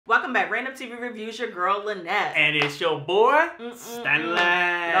Welcome back. Random TV Reviews, your girl Lynette. And it's your boy,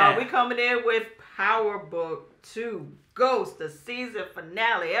 Stanley. We coming in with Power Book 2, Ghost, the season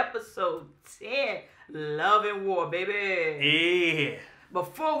finale, episode 10, Love and War, baby. Yeah.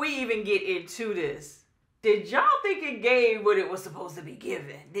 Before we even get into this, did y'all think it gave what it was supposed to be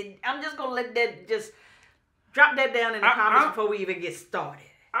given? I'm just going to let that just drop that down in the comments before we even get started.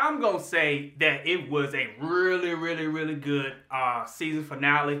 I'm going to say that it was a really, really, really good season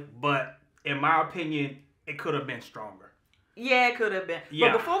finale, but in my opinion, it could have been stronger. Yeah, it could have been. Yeah.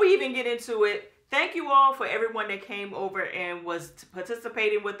 But before we even get into it, thank you all for everyone that came over and was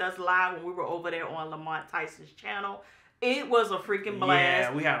participating with us live when we were over there on Lamont Tyson's channel. It was a freaking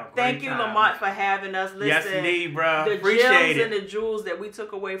blast. Yeah, we had a great Thank you, time. Lamont, for having us. Listen, yes, indeed, bro. the Appreciate gems it. and the jewels that we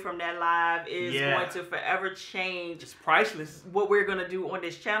took away from that live is Yeah. going to forever change It's priceless. what we're going to do on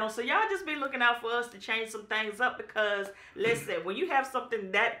this channel. So y'all just be looking out for us to change some things up because, listen, when you have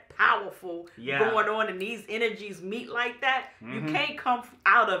something that powerful going on and these energies meet like that, you can't come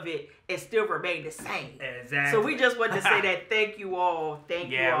out of it and still remain the same. Exactly. So we just wanted to say that thank you all. Thank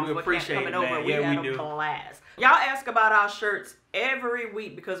you all we for appreciate coming it, over. man. We Yeah, had we a do. blast. Y'all ask about our shirts every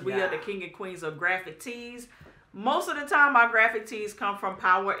week because we are the Yeah. king and queens of graphic tees. Most of the time, our graphic tees come from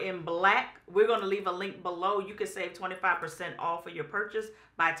Power in Black. We're going to leave a link below. You can save 25% off of your purchase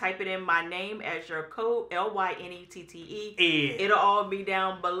by typing in my name as your code, LYNETTE. Yeah. It'll all be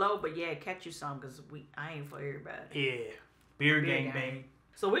down below. But yeah, catch you some because I ain't for everybody. Yeah. Beer gang, baby.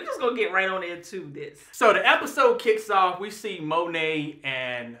 So we're just going to get right on into this. So the episode kicks off. We see Monet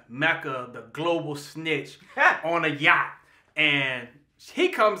and Mecca, the global snitch, on a yacht. And he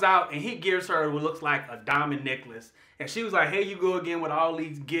comes out and he gives her what looks like a diamond necklace. And she was like, here you go again with all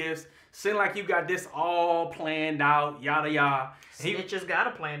these gifts. Seem like you got this all planned out, yada yada. Snitches got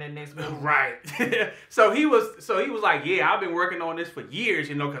to plan that next movie. Right. so he was like, yeah, I've been working on this for years,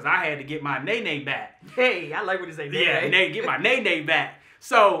 you know, because I had to get my Nene back. Hey, I like what he say. Yeah, get my Nene back.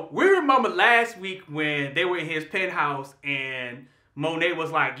 So we remember last week when they were in his penthouse and Monet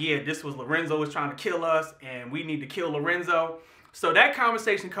was like, yeah, this was Lorenzo was trying to kill us and we need to kill Lorenzo. So that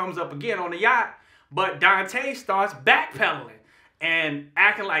conversation comes up again on the yacht, but Dante starts backpedaling and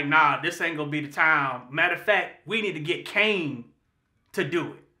acting like, nah, this ain't gonna be the time. Matter of fact, we need to get Kane to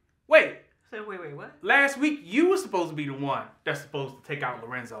do it. Wait. So wait, what? Last week, you were supposed to be the one that's supposed to take out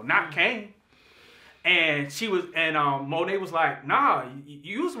Lorenzo, not Kane. And Monet was like, nah,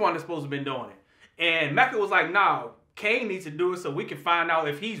 you was the one that's supposed to have been doing it. And Mecca was like, nah, Kane needs to do it so we can find out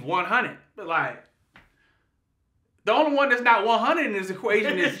if he's 100. But like, the only one that's not 100 in this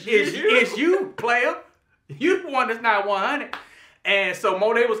equation is you, player. You the one that's not 100. And so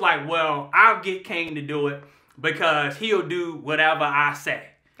Monet was like, well, I'll get Kane to do it because he'll do whatever I say.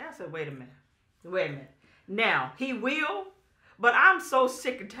 I said, wait a minute. Now, he will, but I'm so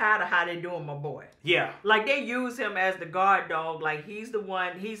sick and tired of how they doing my boy. Yeah. Like they use him as the guard dog, like he's the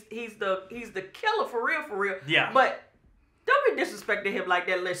one, he's the killer for real. Yeah. But don't be disrespecting him like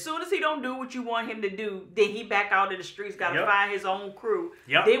that. As soon as he don't do what you want him to do, then he back out in the streets, gotta find his own crew.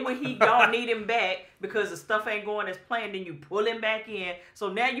 Yep. Then when he don't need him back because the stuff ain't going as planned, then you pull him back in.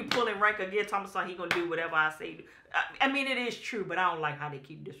 So now you pull him rank again, Thomas, he gonna do whatever I say. I mean, it is true, but I don't like how they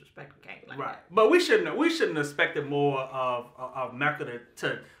keep disrespecting Kane like that. But we shouldn't expected more of Mecca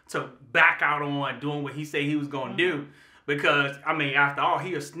to back out on doing what he said he was gonna do. Because, I mean, after all,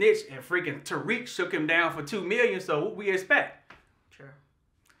 he a snitch and freaking Tariq shook him down for $2 million, so what we expect? Sure.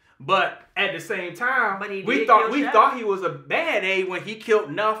 But at the same time, we thought he was a bad A when he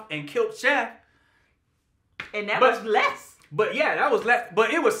killed Nuff and killed Chef. And that was less. But yeah, that was less.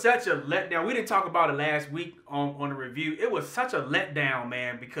 But it was such a letdown. We didn't talk about it last week on the review. It was such a letdown,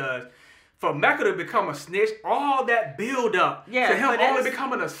 man, because for Mecca to become a snitch, all that build up to him only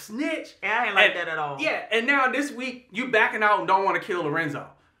becoming a snitch. Yeah, I ain't like that at all. Yeah, and now this week, you backing out and don't want to kill Lorenzo.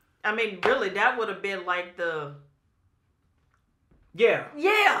 I mean, really, that would have been like the... Yeah.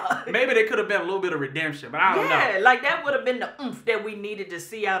 Yeah. Maybe there could have been a little bit of redemption, but I don't know. Yeah, like that would have been the oomph that we needed to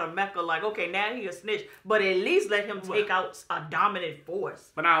see out of Mecca. Like, okay, now he a snitch, but at least let him take out a dominant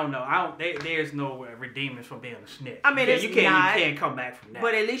force. But I don't know. There's no redeeming from being a snitch. I mean, you can't come back from that.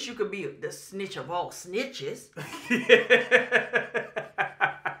 But at least you could be the snitch of all snitches.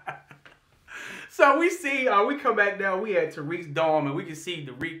 So we come back down. We at Tariq's dorm, and we can see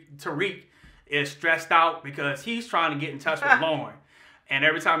Tariq is stressed out because he's trying to get in touch with Lauren. And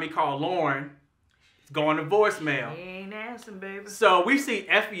every time he calls Lauren, it's going to voicemail. He ain't answering, baby. So we see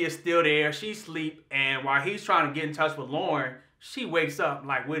Effie is still there. She sleep. And while he's trying to get in touch with Lauren, she wakes up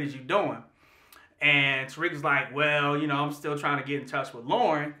like, what is you doing? And Tariq's like, well, you know, I'm still trying to get in touch with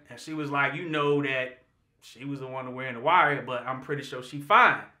Lauren. And she was like, you know that she was the one wearing the wire, but I'm pretty sure she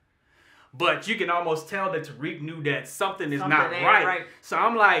fine. but you can almost tell that Tariq knew that something is not right. So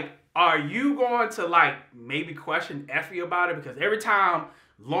I'm like, are you going to like maybe question Effie about it? Because every time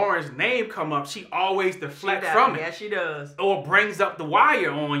Lauren's name come up, she always deflects from it. Yeah, she does. Or brings up The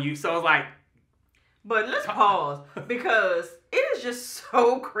Wire on you. So it's like, but let's pause, because it is just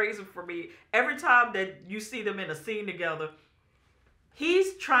so crazy for me. Every time that you see them in a scene together,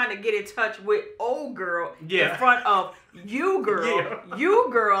 he's trying to get in touch with old girl in front of you girl. Yeah. You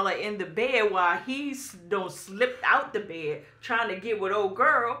girl are in the bed while he's slipped out the bed trying to get with old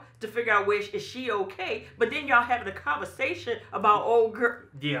girl to figure out is she okay. But then y'all having a conversation about old girl.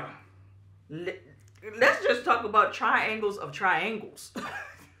 Yeah. Let's just talk about triangles of triangles.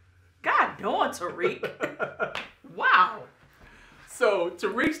 God darn, Tariq. Wow. So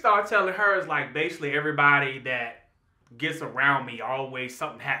Tariq started telling her, it's like basically everybody that gets around me, always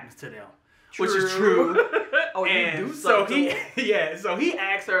something happens to them. True. Which is true. Oh, and you do so he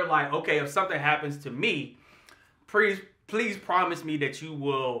asked her, like, okay, if something happens to me, please promise me that you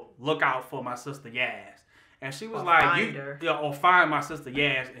will look out for my sister Yaz. And she was or find my sister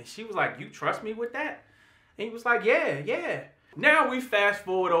Yaz. And she was like, you trust me with that? And he was like, yeah. Now we fast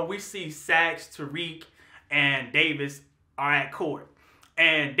forward, or we see Saxe, Tariq, and Davis are at court.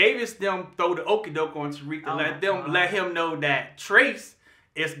 And Davis them throw the okie doke on Tariq to let him know that Trace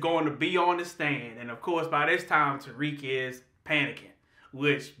is going to be on the stand. And of course, by this time, Tariq is panicking.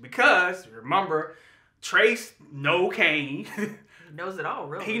 Because remember, Trace know Kane. He knows it all,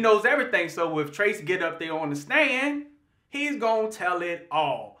 really. He knows everything. So if Trace get up there on the stand, he's going to tell it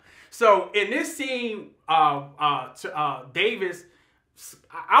all. So in this scene, Davis,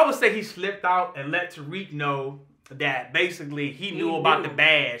 I would say he slipped out and let Tariq know that basically he knew about the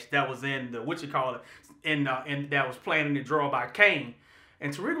badge that was in the that was playing in the drawer by Kane.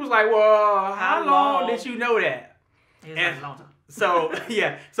 And Tariq was like, well, how long did you know that? It was a long time. So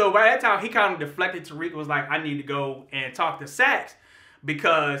so by that time he kind of deflected. Tariq was like, I need to go and talk to Saxe,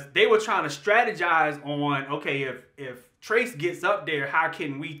 because they were trying to strategize on, okay, if Trace gets up there, how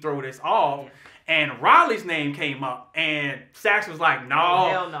can we throw this off? Yeah. And Riley's name came up, and Saxe was like,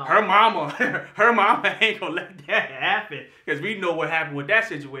 no, her mama ain't gonna let that happen, because we know what happened with that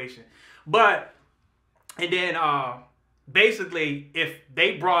situation. And then basically, if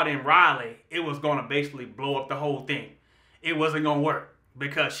they brought in Riley, it was gonna basically blow up the whole thing. It wasn't gonna work,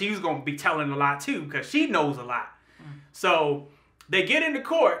 because she was gonna be telling a lot too, because she knows a lot. So they get into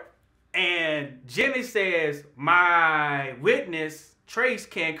court, and Jenny says, my witness, Trace,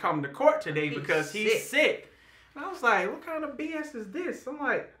 can't come to court today because he's sick. And I was like, what kind of BS is this? I'm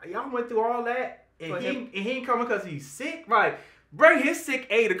like, y'all went through all that, and he ain't coming because he's sick? Right. Bring his sick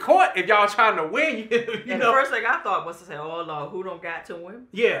A to court if y'all trying to win. The first thing I thought was to say, oh Lord, who don't got to him?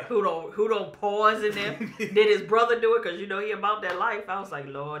 Yeah. Who don't poison him? Did his brother do it? Because you know he about that life. I was like,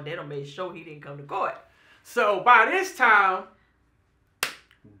 Lord, they done made sure he didn't come to court. So by this time,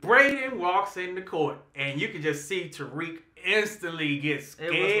 Brayden walks into court, and you can just see Tariq instantly get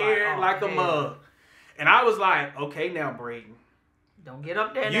scared like a mug. And I was like, okay, now Brayden, don't get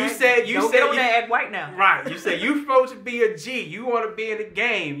up there. You said act white now. Right. You said you supposed to be a G. You want to be in the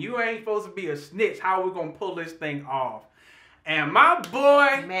game. You ain't supposed to be a snitch. How are we gonna pull this thing off? And my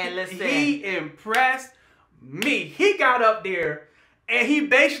boy, he impressed me. He got up there and he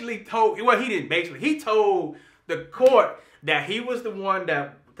basically told, well, he didn't basically, he told the court that he was the one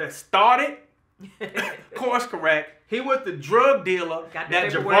that started. Course correct. He was the drug dealer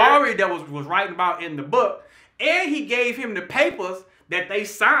that Jabari that was writing about in the book. And he gave him the papers that they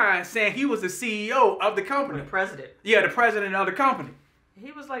signed saying he was the CEO of the company. The president. Yeah, the president of the company.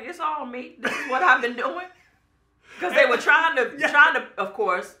 He was like, it's all me. This is what I've been doing. Because they were trying to, of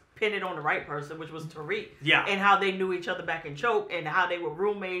course, pin it on the right person, which was Tariq. Yeah. And how they knew each other back in Choke, and how they were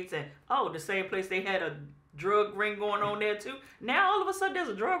roommates, and the same place they had a drug ring going on there too. Now all of a sudden there's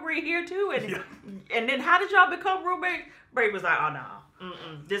a drug ring here too, and then how did y'all become roommates? Brady was like, oh no,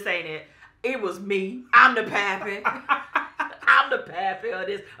 this ain't it. It was me. I'm the pappy. I'm the pappy of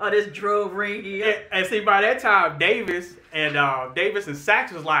this drug ring here. And see, by that time, Davis and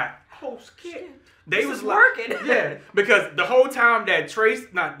Saxe was like, oh shit. They was working. Yeah, because the whole time that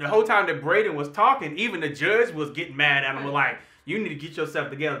Brayden was talking, even the judge was getting mad at him. Was like, you need to get yourself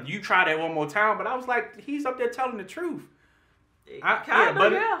together. You try that one more time. But I was like, he's up there telling the truth. But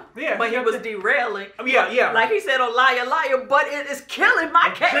he was derailing. Yeah. Like he said on Liar, Liar, but it is killing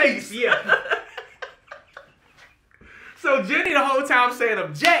my case. Yeah. So Jenny the whole time saying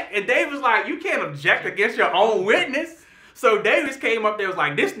object, and Dave was like, you can't object against your own witness. So Davis came up there was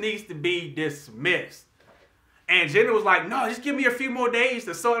like, this needs to be dismissed. And Jenny was like, no, just give me a few more days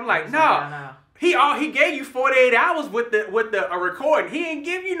to sort. I'm like, no. he gave you 48 hours with the recording. He ain't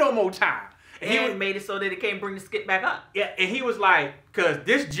give you no more time. And he made it so that it can't bring the skit back up. Yeah, and he was like, cause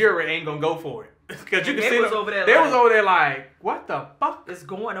this jury ain't gonna go for it. Cause you can see was over there. They was over there like, what the fuck is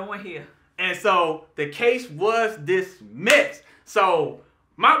going on here? And so the case was dismissed. So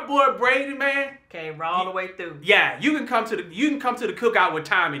my boy Brady, man, came all the way through. Yeah, you can come to the cookout with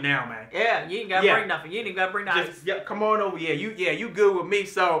Tommy now, man. Yeah, you ain't gotta bring nothing. You ain't even gotta bring the ice. Yeah, come on over. You good with me.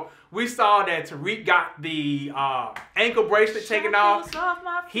 So we saw that Tariq got the ankle bracelet taken off.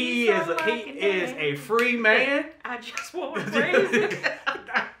 He is a free man. I just want crazy.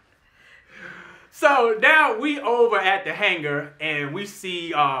 So now we over at the hangar and we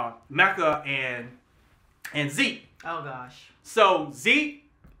see Mecca and Zeke. Oh gosh. So Zeke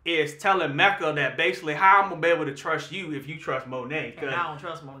is telling Mecca that basically how I'm gonna be able to trust you if you trust Monet. And I don't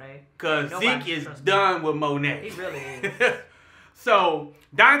trust Monet. Cause Zeke is done with Monet. He really is. So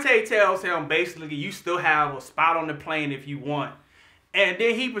Dante tells him basically you still have a spot on the plane if you want. And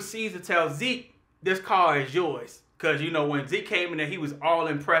then he proceeds to tell Zeke this car is yours. Cause you know when Zeke came in there, he was all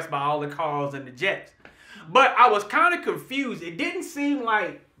impressed by all the cars and the jets. But I was kind of confused. It didn't seem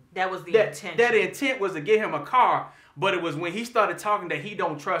like that was the intention. That intent was to get him a car. But it was when he started talking that he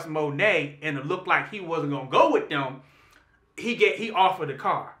don't trust Monet and it looked like he wasn't gonna go with them. He offered the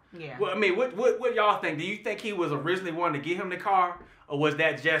car. Yeah. Well, I mean, what y'all think? Do you think he was originally wanting to get him the car, or was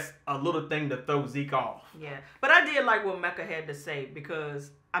that just a little thing to throw Zeke off? Yeah, but I did like what Mecca had to say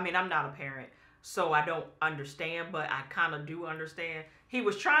because I mean I'm not a parent, so I don't understand, but I kind of do understand. He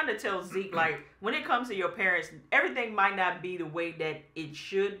was trying to tell Zeke like when it comes to your parents, everything might not be the way that it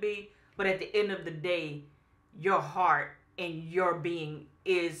should be, but at the end of the day, your heart and your being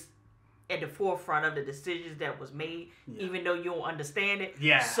is at the forefront of the decisions that was made, even though you don't understand it.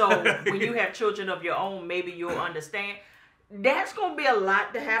 Yeah. So when you have children of your own, maybe you'll understand. That's gonna be a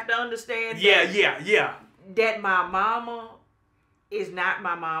lot to have to understand. Yeah. That my mama is not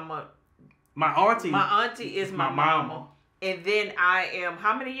my mama. My auntie. My auntie is my mama. And then I am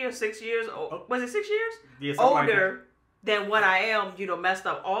how many years? 6 years? Was it 6 years? Yeah, older than what I am. You know, messed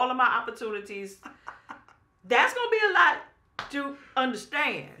up all of my opportunities. That's gonna be a lot to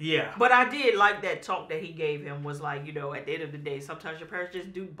understand. Yeah. But I did like that talk that he gave him was like, you know, at the end of the day, sometimes your parents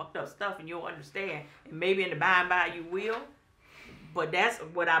just do fucked up stuff and you don't understand. And maybe in the by and by you will. But that's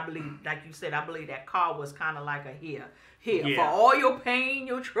what I believe. Like you said, I believe that car was kind of like a here. For all your pain,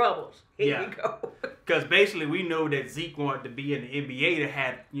 your troubles. Here you go. Because basically we know that Zeke wanted to be in the NBA to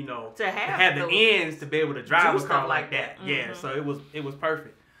have, you know, to have the ends to be able to drive a car like that. Mm-hmm. Yeah, so it was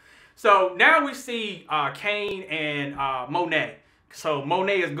perfect. So now we see Kane and Monet. So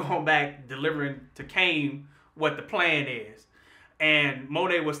Monet is going back delivering to Kane what the plan is. And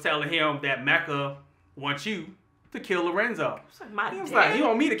Monet was telling him that Mecca wants you to kill Lorenzo. He was like, you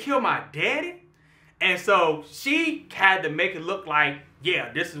want me to kill my daddy? And so she had to make it look like,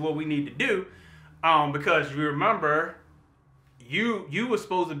 yeah, this is what we need to do. Because you remember, you were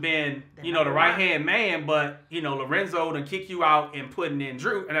supposed to have been, you know, the right-hand man, but, you know, Lorenzo done kick you out and putting in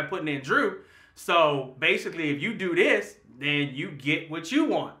Drew. So basically, if you do this, then you get what you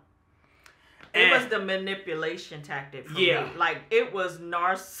want. It was the manipulation tactic for me. Like, it was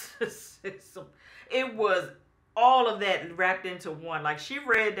narcissism. It was all of that wrapped into one. Like, she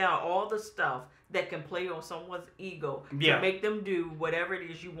read down all the stuff that can play on someone's ego to make them do whatever it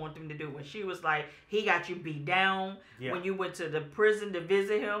is you want them to do. When she was like, he got you beat down when you went to the prison to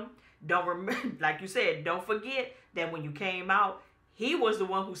visit him. Don't remember, like you said, don't forget that when you came out, he was the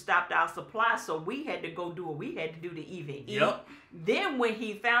one who stopped our supply, so we had to go do what we had to do to even eat. Then when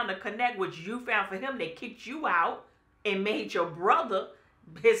he found a connect, which you found for him, they kicked you out and made your brother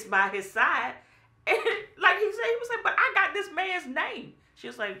by his side. And like he said, he was like, but I got this man's name. She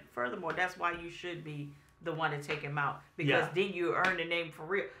was like, furthermore, that's why you should be the one to take him out. Because then you earn the name for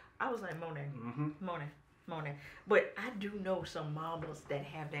real. I was like, Monet. But I do know some mamas that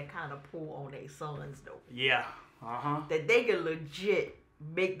have that kind of pull on their sons, though. Yeah. That they can legit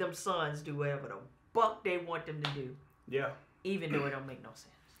make them sons do whatever the fuck they want them to do. Yeah. Even though it don't make no sense.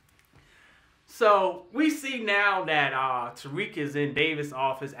 So we see now that Tariq is in Davis'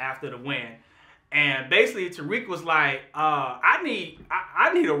 office after the win. And basically Tariq was like, I need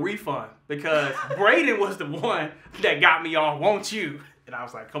a refund because Braden was the one that got me off, won't you? And I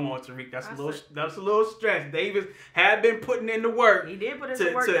was like, come on, Tariq, that's a little stretch. Davis had been putting in the work. He did put in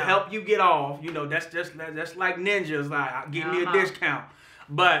the work to help you get off. You know, that's like ninjas, like give me a discount.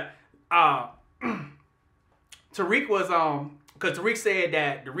 But Tariq was because Tariq said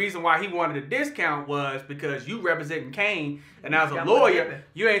that the reason why he wanted a discount was because you representing Kane, and as a lawyer,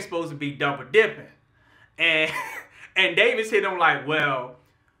 you ain't supposed to be double dipping. And Davis hit him like, well,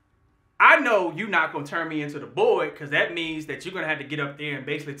 I know you're not going to turn me into the board because that means that you're going to have to get up there and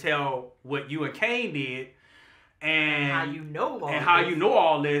basically tell what you and Kane did. And how you know all and how you know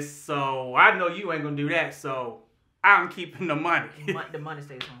all this. So I know you ain't going to do that. So I'm keeping the money. The money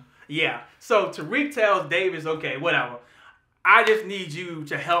stays home. Yeah. So Tariq tells Davis, okay, whatever. I just need you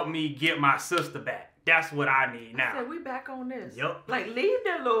to help me get my sister back. That's what I need now. I said, we back on this. Yep. Like, leave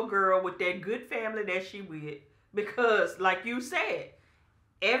that little girl with that good family that she with. Because, like you said,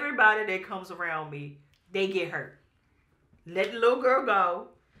 everybody that comes around me, they get hurt. Let the little girl go.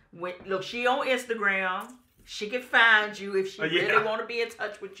 Look, she on Instagram. She can find you if she really want to be in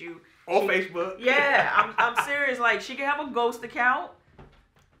touch with you. Or Facebook. Yeah, I'm serious. Like, she can have a ghost account.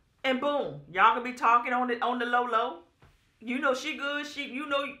 And boom. Y'all can be talking on the low. You know she good.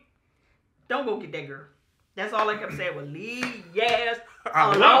 Don't go get that girl. That's all I kept saying was leave yes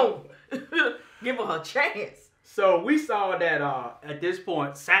alone. Give her a chance. So we saw that at this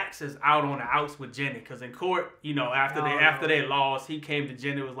point, Saxe is out on the outs with Jenny because in court, after they lost, he came to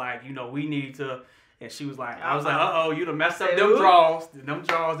Jenny was like, we need to, and she was like, I was like, you done messed up them drawers.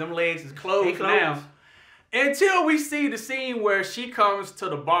 Them legs is closed now. Until we see the scene where she comes to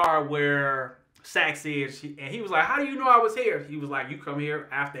the bar where Saxe is, and he was like, how do you know I was here? He was like, you come here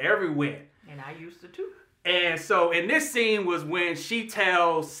after every win. And I used to too. And so in this scene was when she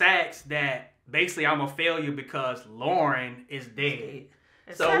tells Saxe that basically I'm a failure because Lauren is dead.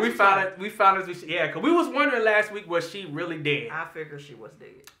 So we found out, because we was wondering last week, was she really dead? I figured she was dead.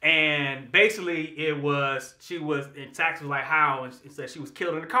 And basically and Saxe was like, how? And said she was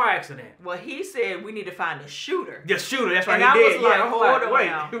killed in a car accident. Well, he said we need to find the shooter. The shooter, that's right, and he I did. Was like, yeah, hold on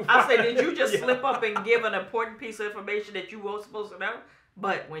now. I said, did you just Yeah. slip up and give an important piece of information that you weren't supposed to know?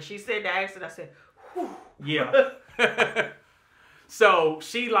 But when she said the accident, I said, whew. Yeah. So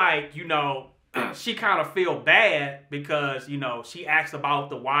she she kind of feel bad because, she asked about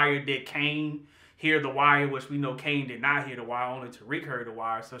the wire. Did Kane hear the wire? Which we know Kane did not hear the wire. Only Tariq heard the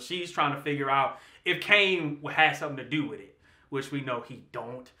wire. So she's trying to figure out if Kane had something to do with it, which we know he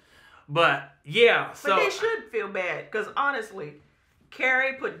don't. But, yeah. But they should feel bad because, honestly,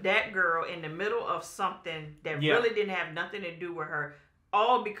 Carrie put that girl in the middle of something that really didn't have nothing to do with her.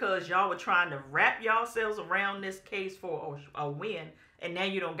 All because y'all were trying to wrap yourselves around this case for a win. And now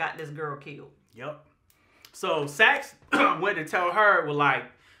you don't got this girl killed. Yep. So Saxe went to tell her,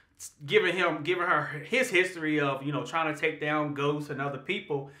 giving her his history of, trying to take down ghosts and other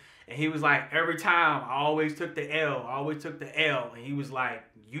people. And he was like, every time I always took the L. And he was like,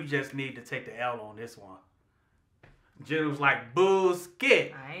 you just need to take the L on this one. Jenny was like,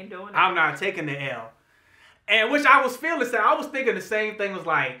 bullshit. I ain't doing it. I'm not taking the L. And which I was feeling sad. I was thinking the same thing was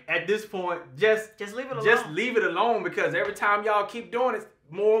like, at this point, just leave it alone. Just leave it alone because every time y'all keep doing it,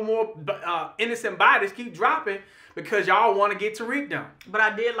 more and more innocent bodies keep dropping because y'all want to get Tariq down. But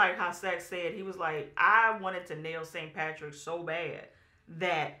I did like how Saxe said, he was like, I wanted to nail St. Patrick so bad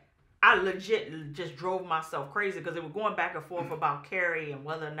that I legit just drove myself crazy because it was going back and forth about Carrie and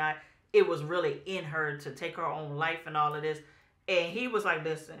whether or not it was really in her to take her own life and all of this. And he was like,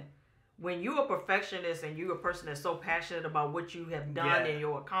 listen, when you're a perfectionist and you're a person that's so passionate about what you have done and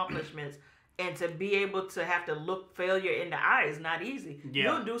your accomplishments, and to be able to have to look failure in the eye is not easy.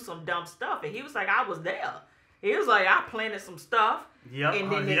 Yeah. You'll do some dumb stuff. And he was like, I was there. He was like, I planted some stuff. Yep.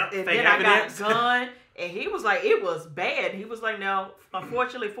 And then, then I got a gun. And he was like, it was bad. He was like, now,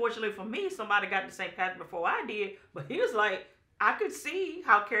 fortunately for me, somebody got to St. Patrick before I did. But he was like, I could see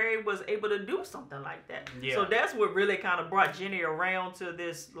how Carrie was able to do something like that. Yeah. So that's what really kind of brought Jenny around to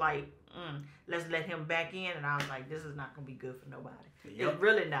this, let's let him back in. And I was like, this is not going to be good for nobody. Yep. It's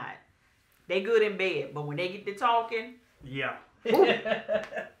really not. They good in bed, but when they get to talking, yeah.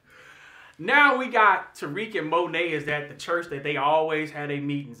 Now we got Tariq and Monet is at the church that they always had their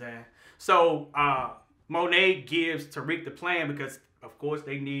meetings at. So Monet gives Tariq the plan because, of course,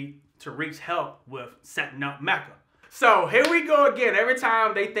 they need Tariq's help with setting up Mecca. So here we go again. Every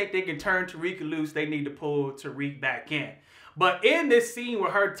time they think they can turn Tariq loose, they need to pull Tariq back in. But in this scene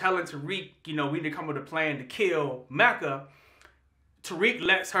with her telling Tariq, we need to come with a plan to kill Mecca, Tariq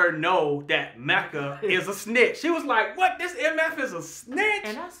lets her know that Mecca is a snitch. She was like, what? This MF is a snitch?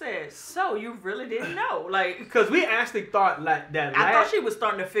 And I said, so you really didn't know? Because we actually thought like that. I thought she was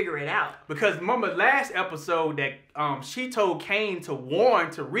starting to figure it out. Because remember last episode that she told Kane to warn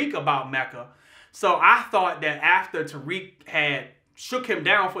Tariq about Mecca. So I thought that after Tariq had shook him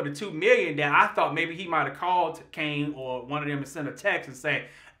down for the $2 million, that I thought maybe he might have called Kane or one of them and sent a text and say,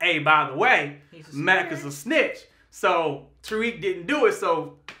 hey, by the way, Mecca's a snitch. So Tariq didn't do it,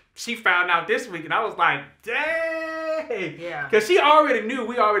 so she found out this week, and I was like, dang. Yeah. Because she already knew,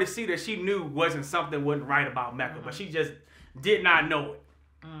 we already see that she knew wasn't right about Mecca, but she just did not know it.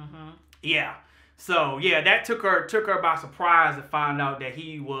 Yeah. So yeah, that took her by surprise to find out that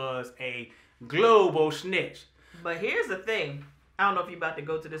he was a global snitch. But here's the thing. I don't know if you're about to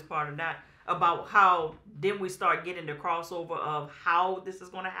go to this part or not, about how then we start getting the crossover of how this is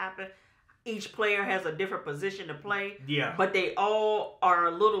going to happen. Each player has a different position to play. Yeah. But they all are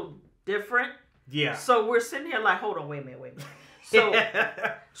a little different. Yeah. So we're sitting here like, hold on, wait a minute. So,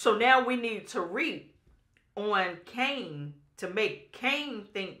 so now we need Tariq on Kane to make Kane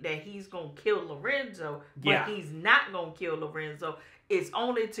think that he's going to kill Lorenzo, but he's not going to kill Lorenzo. It's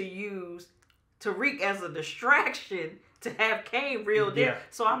only to use Tariq as a distraction to have Kane reeled in.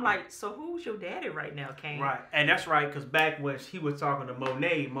 So I'm like, so who's your daddy right now, Kane? Right. And that's right, because back when he was talking to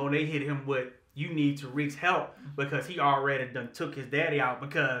Monet hit him with, you need Tariq's help, because he already done took his daddy out,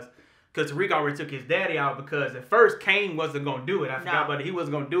 because Tariq already took his daddy out, because at first Kane wasn't going to do it. I forgot, but he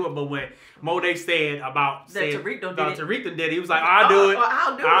wasn't going to do it. But when Monet said Tariq done did it, he was like, I'll do it.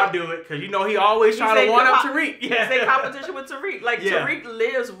 I'll do it. Because, you know, he always trying to one-up Tariq. Yeah. He say competition with Tariq. Like, Tariq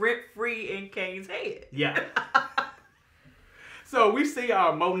lives rent-free in Kane's head. Yeah. So we see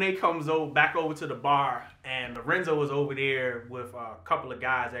Monet comes back over to the bar, and Lorenzo was over there with a couple of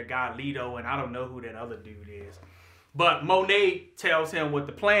guys, that guy Lito, and I don't know who that other dude is. But Monet tells him what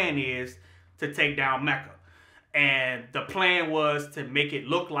the plan is to take down Mecca. And the plan was to make it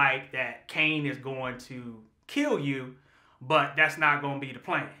look like that Kane is going to kill you, but that's not going to be the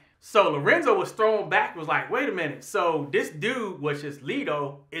plan. So Lorenzo was thrown back, was like, wait a minute. So this dude, which is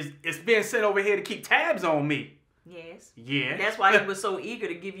Lito, is being sent over here to keep tabs on me. Yes. Yeah. That's why he was so eager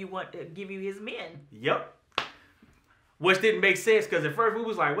to give you his men. Yep. Which didn't make sense, because at first we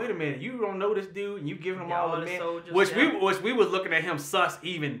was like, wait a minute, you don't know this dude and you giving him all the men. Which we was looking at him sus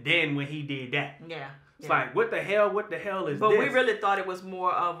even then when he did that. Yeah. It's like, what the hell is this? But we really thought it was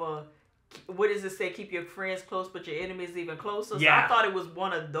more of a, what does it say? Keep your friends close, but your enemies even closer. So I thought it was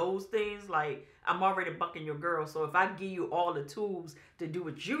one of those things, like, I'm already bucking your girl, so if I give you all the tools to do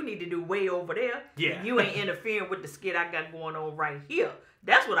what you need to do way over there, you ain't interfering with the skit I got going on right here.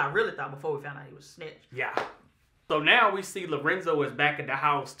 That's what I really thought before we found out he was snitch. Yeah. So now we see Lorenzo is back at the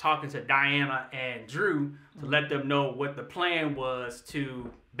house talking to Diana and Drew to let them know what the plan was to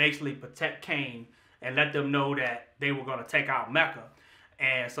basically protect Kane and let them know that they were going to take out Mecca.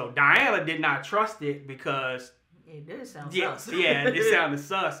 And so Diana did not trust it because... It did sound sus. Yeah, it sounded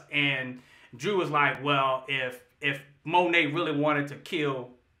sus. And Drew was like, well, if Monet really wanted to kill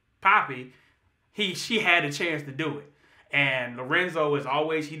Poppy, she had a chance to do it. And Lorenzo is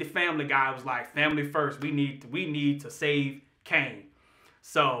always, he the family guy, was like, family first. We need to save Kane.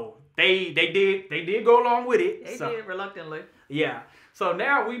 So they did go along with it. They did reluctantly. Yeah. So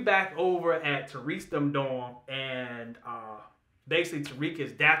now we back over at Tariq's dorm, and basically Tariq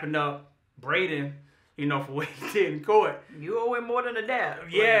is dapping up Brayden, you know, for what he did in court. You owe him more than a dap.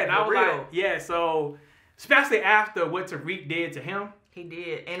 Yeah, and I was like, yeah. So especially after what Tariq did to him. He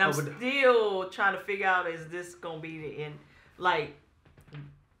did. And I'm still trying to figure out, is this going to be the end? Like,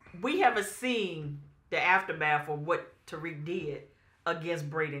 we haven't seen the aftermath of what Tariq did against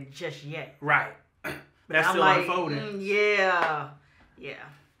Brayden just yet. Right. That's still unfolding. Yeah.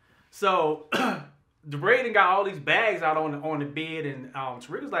 So, the Brayden got all these bags out on the bed, and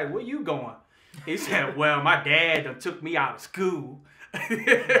Tariq was like, where you going? He said, well, my dad done took me out of school. Now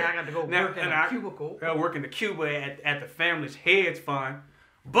I got to go work in a cubicle. I work in the cubicle at the family's hedge fund.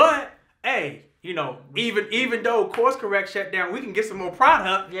 But, hey, you know, even though Course Correct shut down, we can get some more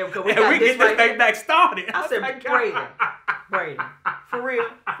product. Yeah, because we get this thing back started. I said, Brayden, for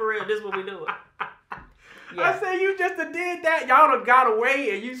real, this is what we do. Yeah. I said, you just did that. Y'all done got away,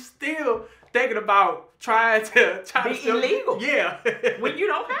 and you still thinking about trying to be illegal. Yeah. When you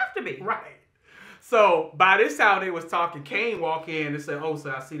don't have to be. Right. So by this time they was talking, Kane walk in and said, "Oh,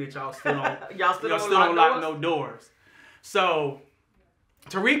 so I see that y'all still don't lock no doors." So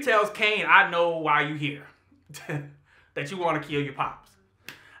Tariq tells Kane, "I know why you here, that you want to kill your pops."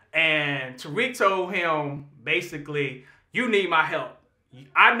 And Tariq told him basically, "You need my help.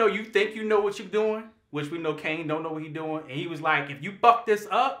 I know you think you know what you're doing," which we know Kane don't know what he's doing. And he was like, "If you fuck this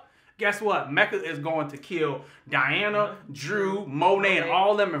up, guess what? Mecca is going to kill Diana, Drew, Monet, and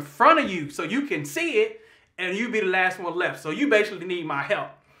all them in front of you, so you can see it, and you be the last one left. So you basically need my help."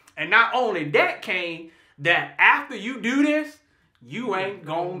 And not only that, Kane, that after you do this, you ain't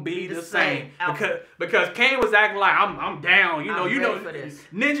gonna be the same. Because Kane was acting like I'm down. You know,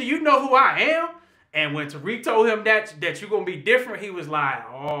 Ninja, you know who I am. And when Tariq told him that you're gonna be different, he was like,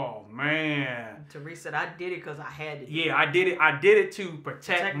 oh man. Tariq said, I did it because I had to. Yeah, I did it to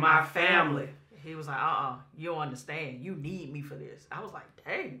protect my family. He was like, you don't understand. You need me for this. I was like,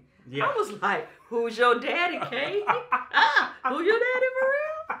 dang. Yeah. I was like, who's your daddy, Kane? Who's your daddy for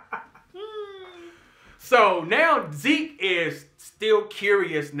real? So now Zeke is still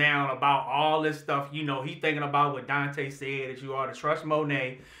curious now about all this stuff. You know, he thinking about what Dante said, that you ought to trust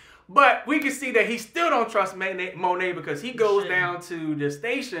Monet. But we can see that he still don't trust Monet because he goes down to the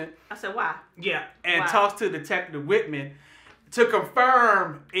station. I said, why? Yeah, and talks to Detective Whitman to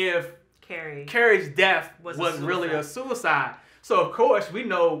confirm if Carrie's death was really a suicide. So, of course, we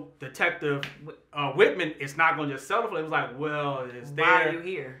know Detective Whitman is not going to just settle for it. It was like, well, why are you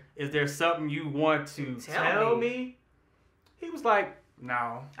here? Is there something you want to tell me? He was like,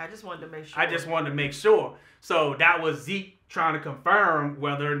 no. I just wanted to make sure. I just wanted to make sure. So that was Zeke trying to confirm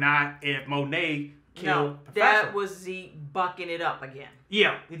whether or not if Monet killed Professor. That was Zeke bucking it up again.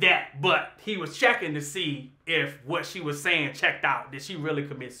 Yeah, that. But he was checking to see if what she was saying checked out. Did she really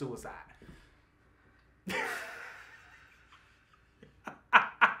commit suicide?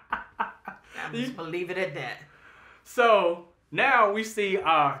 I'm just gonna leave it at that. So now we see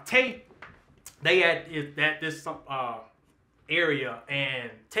Tate. They at this area, and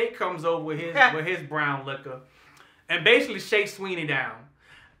Tate comes over with his brown liquor, and basically shakes Sweeney down.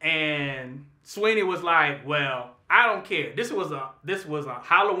 And Sweeney was like, "Well, I don't care. This was a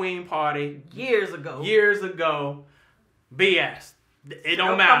Halloween party years ago. BS. It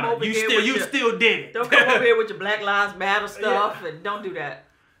don't matter. You still did it. Don't come over here with your Black Lives Matter stuff, and don't do that."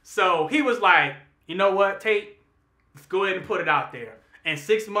 So he was like, "You know what, Tate? Let's go ahead and put it out there. In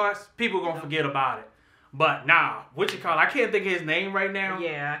 6 months, people are gonna forget about it." But nah, I can't think of his name right now.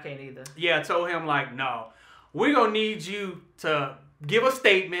 Yeah, I can't either. Yeah, I told him like, no, we're gonna need you to give a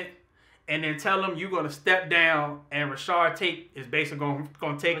statement and then tell them you're gonna step down and Rashard Tate is basically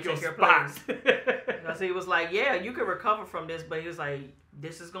gonna take your spot. Because he was like, yeah, you can recover from this, but he was like,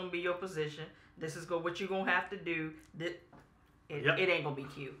 this is gonna be your position. This is what you're gonna have to do. It ain't gonna be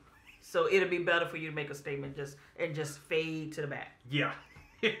cute. So it'll be better for you to make a statement and just fade to the back. Yeah.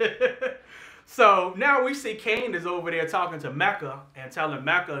 So now we see Kane is over there talking to Mecca and telling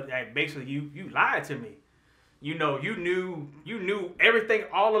Mecca that basically you lied to me. You know, you knew everything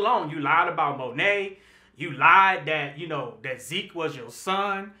all along. You lied about Monet. You lied that, that Zeke was your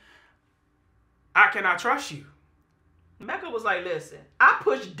son. How can I trust you? Mecca was like, listen, I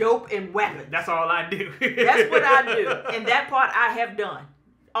push dope and weapons. That's all I do. That's what I do. And that part I have done.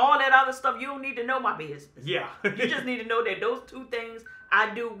 All that other stuff, you don't need to know my business. Yeah. You just need to know that those two things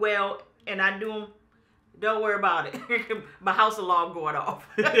I do well, and I do them. Don't worry about it. My house alarm going off.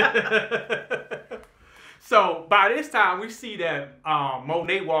 So by this time, we see that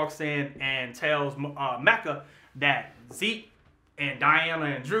Monet walks in and tells Mecca that Zeke and Diana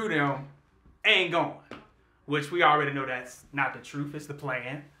and Drew them ain't going. Which we already know that's not the truth. It's the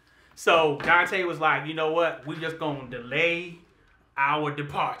plan. So Dante was like, you know what? We just going to delay our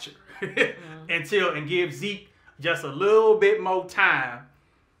departure and give Zeke just a little bit more time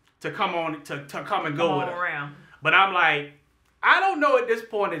to come on to come and go with her. But I'm like, I don't know at this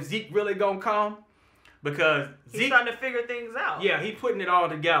point if Zeke really gonna come because he's starting to figure things out. Yeah, he putting it all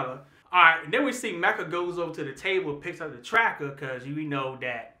together. All right, and then we see Mecca goes over to the table, picks up the tracker because we know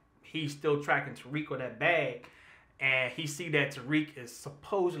that he's still tracking Tariq with that bag. And he see that Tariq is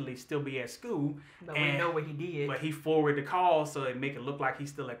supposedly still be at school. But we know what he did. But he forwarded the call so it make it look like he's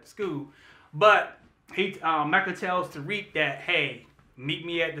still at the school. But Mecca tells Tariq that, hey, meet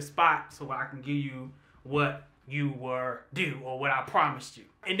me at the spot so I can give you what you were due or what I promised you.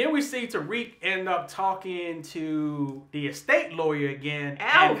 And then we see Tariq end up talking to the estate lawyer again.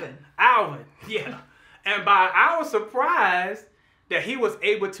 Alvin, yeah. And by our surprise, that he was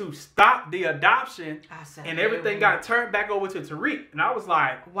able to stop the adoption and everything got turned back over to Tariq. And I was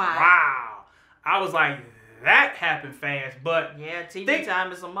like, wow. I was like, that happened fast. But yeah, TV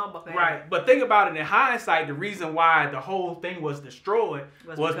time is a motherfucker. Right. But think about it in hindsight, the reason why the whole thing was destroyed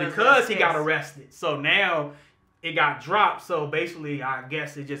was because he got arrested. So now it got dropped. So basically, I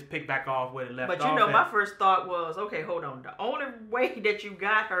guess it just picked back off where it left off. But my first thought was, okay, hold on. The only way that you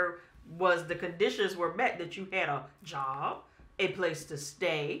got her was the conditions were met, that you had a job, a place to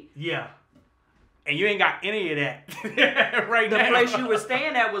stay. Yeah. And you ain't got any of that right now. The place you were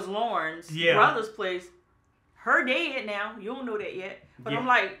staying at was Lauren's brother's place. Her dead now. You don't know that yet. But I'm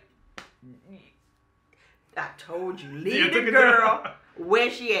like, I told you, leave the girl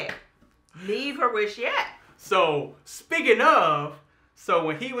where she at. Leave her where she at. So, speaking of, so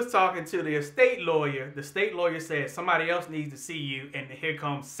when he was talking to the estate lawyer, the state lawyer said, somebody else needs to see you, and here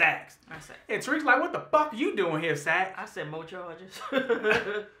comes Sax. I said, and Tariq's like, what the fuck are you doing here, Sax? I said, more charges.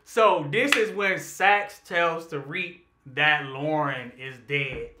 So this is when Sax tells Tariq that Lauren is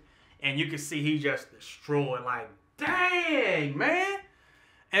dead. And you can see he just destroyed, like, dang, man.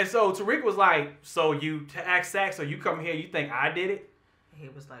 And so Tariq was like, so you, to ask Sax, so you come here, you think I did it? he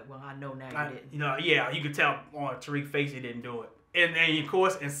was like, well, I know now you didn't. You know, yeah, you could tell on Tariq's face he didn't do it. And then, of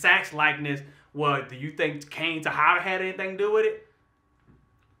course, in Sax's likeness, well, do you think Kane Tejada had anything to do with it?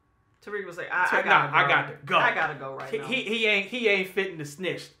 Tariq was like, I got to go. I got to go right now. He ain't fitting the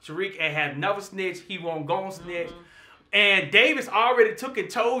snitch. Tariq ain't had another snitch. He won't go on snitch. And Davis already took and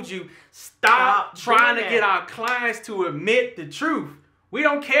told you, stop trying to get our clients to admit the truth. We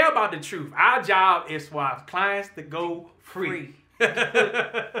don't care about the truth. Our job is for our clients to go free.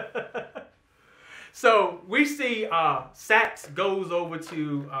 So we see Sax goes over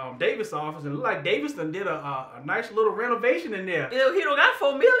to Davis' office, and it look like Davis done did a nice little renovation in there. He don't got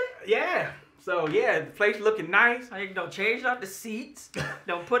 $4 million. Yeah. So yeah, the place looking nice. He don't change out the seats.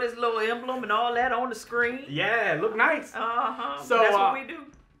 Don't put his little emblem and all that on the screen. Yeah, look nice. So that's what we do.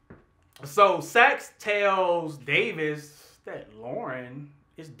 So Sax tells Davis that Lauren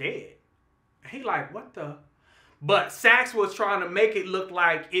is dead. He like, what the? But Sax was trying to make it look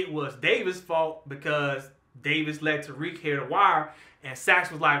like it was Davis' fault because Davis let Tariq hear the wire. And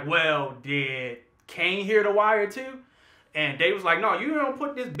Sax was like, well, did Kane hear the wire too? And Davis was like, no, you don't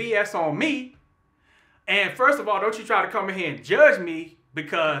put this BS on me. And first of all, don't you try to come in here and judge me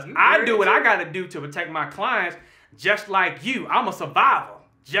because I do what I got to do to protect my clients just like you. I'm a survivor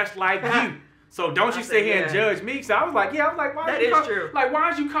just like you. So don't you sit here and judge me. So I was like, why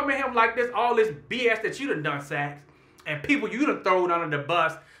don't you come in here like this, all this BS that you done Sax, and people you done thrown under the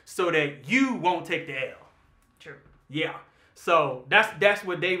bus so that you won't take the L. True. Yeah. So that's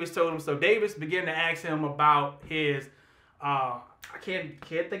what Davis told him. So Davis began to ask him about his, I can't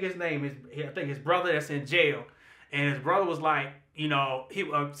think his name. I think his brother that's in jail. And his brother was like,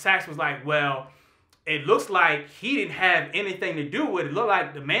 Sax was like, well, it looks like he didn't have anything to do with it. It looked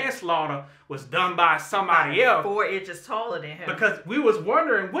like the manslaughter was done by somebody else. 4 inches taller than him. Because we was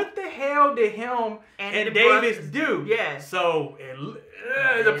wondering, what the hell did him and Davis do? Yeah. So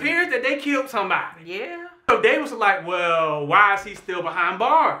it appears that they killed somebody. Yeah. So Davis was like, well, why is he still behind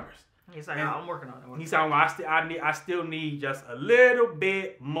bars? He's like, I'm working on it. He's like, well, I still need just a little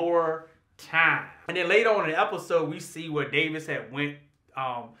bit more time. And then later on in the episode, we see where Davis had went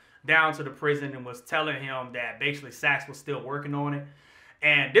down to the prison and was telling him that basically Sax was still working on it.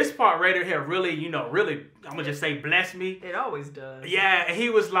 And this part right here really, I'm going to just say bless me. It always does. Yeah, and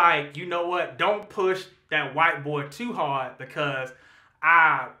he was like, you know what? Don't push that white boy too hard because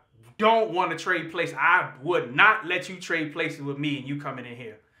I don't want to trade places. I would not let you trade places with me and you coming in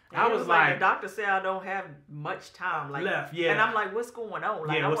here. I was like, the doctor said I don't have much time left. Yeah. And I'm like, what's going on?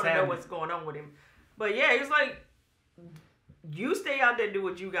 I want to know what's going on with him. But yeah, he was like, you stay out there, do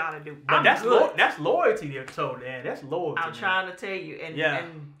what you gotta do. But that's loyalty, they're told, man. That's loyalty. I'm trying to tell you,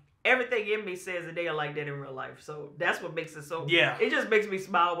 and everything in me says that they are like that in real life. So that's what makes it so. Yeah. It just makes me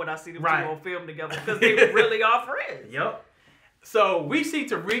smile when I see them two on film together because they really are friends. Yep. So we see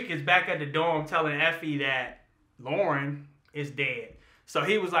Tariq is back at the dorm telling Effie that Lauren is dead. So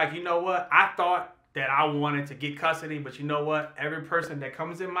he was like, you know what? I thought that I wanted to get custody, but you know what? Every person that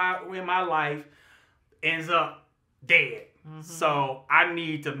comes in my life ends up dead. Mm-hmm. So I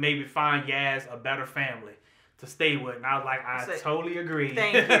need to maybe find Yaz a better family to stay with. And I was like, I totally agree.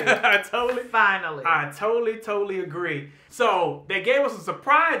 Thank you. Finally. I totally agree. So they gave us a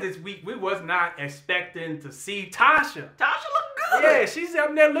surprise this week. We was not expecting to see Tasha. Tasha look good. Yeah, she's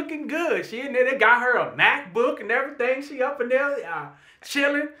up there looking good. She in there. They got her a MacBook and everything. She up in there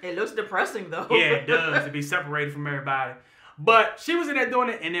chilling. It looks depressing though. Yeah, it does to be separated from everybody. But she was in there doing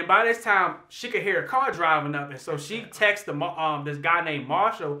it, and then by this time, she could hear a car driving up, and so she texted this guy named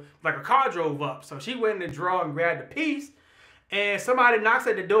Marshall, like a car drove up. So she went in the drawer and grabbed the piece, and somebody knocks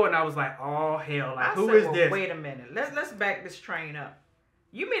at the door, and I was like, oh, hell, who is this? Wait a minute. Let's back this train up.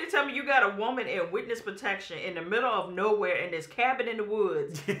 You mean to tell me you got a woman in witness protection in the middle of nowhere in this cabin in the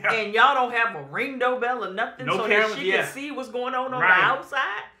woods, and y'all don't have a ring doorbell or nothing so that she can see what's going on the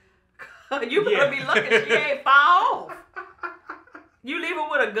outside? You better be lucky she ain't far off. You leave her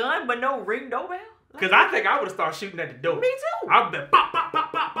with a gun but no ring doorbell? Because I think I would have started shooting at the door. Me too. I would have been pop, pop,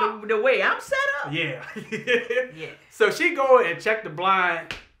 pop, pop, pop. The way I'm set up? Yeah. Yeah. So she go and check the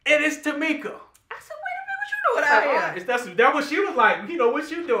blind, and it's Tamika. I said, wait a minute, what you doing out here? That's what she was like,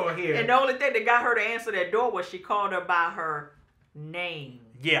 what you doing here? And the only thing that got her to answer that door was she called her by her name.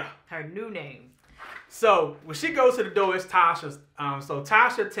 Yeah. Her new name. So when she goes to the door, it's Tasha. So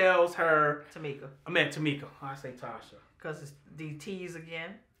Tasha tells her... Tamika. I say Tasha. Because it's the T's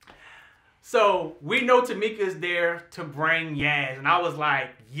again. So we know Tamika is there to bring Yaz. And I was like,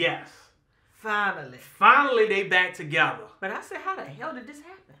 yes. Finally. Finally they back together. But I said, how the hell did this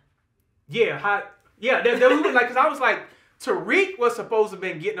happen? Yeah. Because I was like, Tariq was supposed to have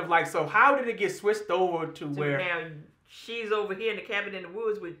been getting them. Like, so how did it get switched over to where... Now she's over here in the cabin in the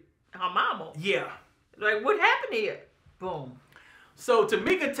woods with her mama. Yeah. Like, what happened here? Boom. So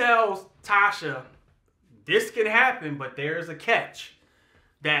Tamika tells Tasha, this can happen, but there's a catch.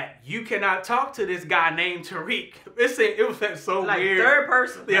 That you cannot talk to this guy named Tariq. It was so like weird. Third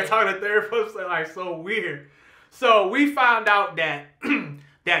person. Yeah, talking to third person, like so weird. So we found out that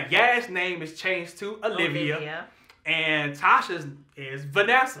that Yaz's name is changed to Olivia. And Tasha's is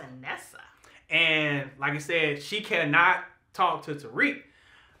Vanessa. And like I said, she cannot talk to Tariq.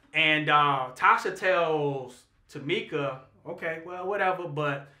 And Tasha tells Tamika, okay, well, whatever,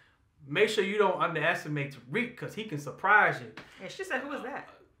 but make sure you don't underestimate Tariq because he can surprise you. And she said, who is that?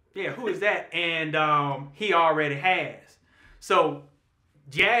 Yeah, who is that? And he already has. So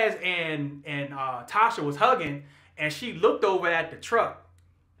Yaz and Tasha was hugging, and she looked over at the truck.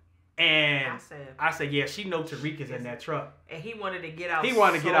 And I said, yeah, she knows Tariq is in that truck. And he wanted to get out. He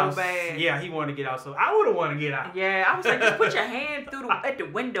wanted to get out bad. Yeah, he wanted to get out. So I would have wanted to get out. Yeah, I was like, just put your hand at the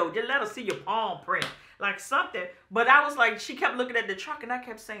window. Just let us see your palm print. Like something. But I was like, she kept looking at the truck, and I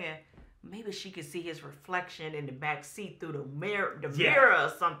kept saying, maybe she could see his reflection in the back seat through the mirror or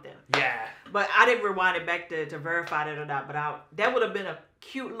something. Yeah. But I didn't rewind it back to verify that or not. But that would have been a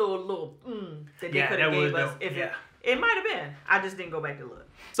cute little that they could have gave us. It might have been. I just didn't go back to look.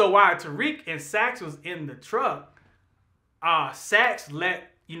 So while Tariq and Saxe was in the truck, Saxe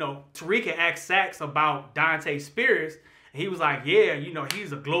Tariq had asked Saxe about Dante Spears. And he was like, yeah,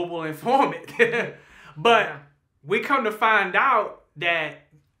 he's a global informant. But we come to find out that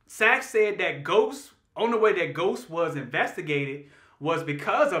Saxe said that only way that Ghost was investigated was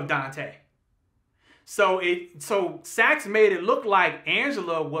because of Dante. So Saxe made it look like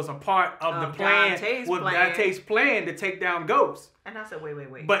Angela was a part of the plan, Dante's plan to take down Ghost. And I said,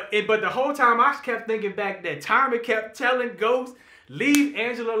 wait. But the whole time I kept thinking back that Tommy kept telling Ghost, leave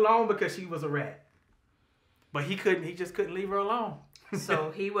Angela alone because she was a rat. But he just couldn't leave her alone.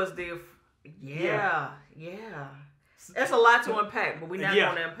 So he was yeah. That's a lot to unpack, but we're not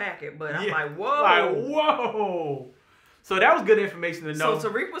going to unpack it. But I'm like, whoa. Like, whoa. So that was good information to know. So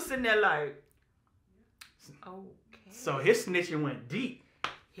Tariq was sitting there like, okay. So his snitching went deep.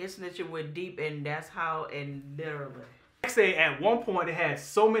 And that's how, and literally. I say at one point it had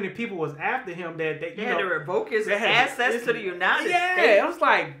so many people was after him that they had to revoke his access to the United States. Yeah, I was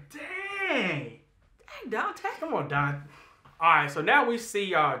like, dang. Dante. Come on, Don. All right, so now we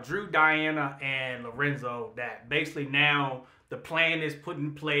see Drew, Diana, and Lorenzo that basically now the plan is put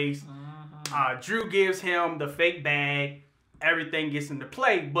in place. Drew gives him the fake bag. Everything gets into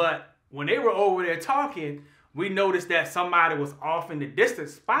play. But when they were over there talking, we noticed that somebody was off in the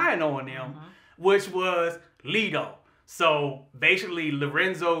distance spying on them, which was Lito. So basically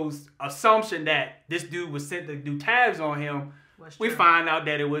Lorenzo's assumption that this dude was sent to do tabs on him, we find out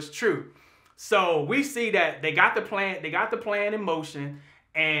that it was true. So we see that they got the plan in motion,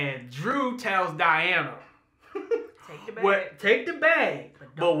 and Drew tells Diana, take the bag.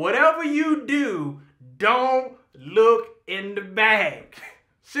 But whatever you do, don't look in the bag.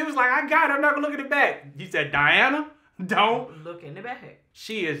 She was like, I got it, I'm not gonna look in the bag. He said, Diana, don't look in the bag.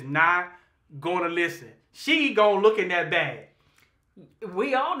 She is not gonna listen. She gonna look in that bag.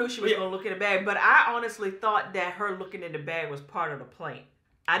 We all knew she was gonna look in the bag, but I honestly thought that her looking in the bag was part of the plan.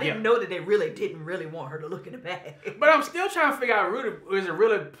 I didn't know that they didn't really want her to look in the bag. But I'm still trying to figure out, is it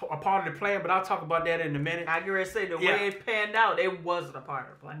really a part of the plan? But I'll talk about that in a minute. I can say the way it panned out, it wasn't a part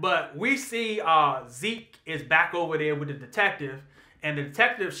of the plan. But we see Zeke is back over there with the detective, and the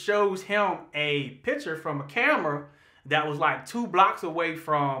detective shows him a picture from a camera that was like 2 blocks away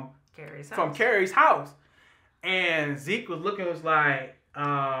from Carrie's house. And Zeke was looking, was like,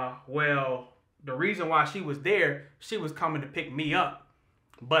 well, the reason why she was there, she was coming to pick me up.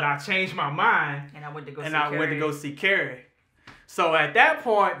 But I changed my mind, and I went to go see Carrie. So at that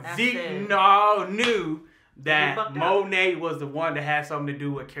point, Zeke knew that Monet was the one that had something to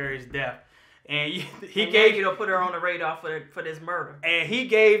do with Carrie's death, and he put her on the radar for this murder. And he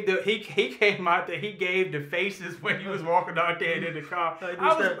gave he came out there. He gave the faces when he was walking out there in the car.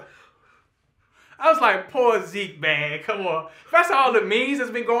 I was like, poor Zeke, man. Come on. That's all the memes that's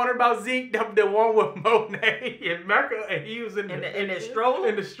been going on about Zeke. The one with Monet and Mecca, and he was in the stroller.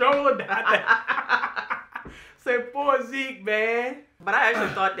 In the stroller. Said, poor Zeke, man. But I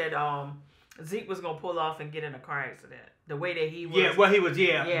actually thought that Zeke was gonna pull off and get in a car accident. The way that he was. Yeah, well, he was.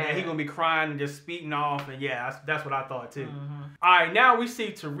 Yeah. He gonna be crying and just speeding off, and that's what I thought too. All right, now we see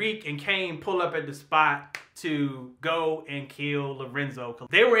Tariq and Kane pull up at the spot to go and kill Lorenzo.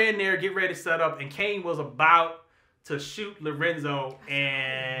 They were in there, get ready to set up, and Kane was about to shoot Lorenzo,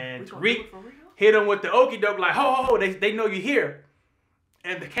 and Tariq hit him with the okie doke, like, ho, they know you're here.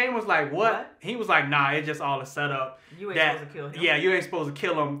 And the Kane was like, what? He was like, nah, it's just all a setup. You ain't supposed to kill him. Yeah, you ain't supposed to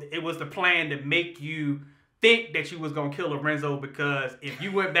kill him. It was the plan to make you think that you was going to kill Lorenzo, because if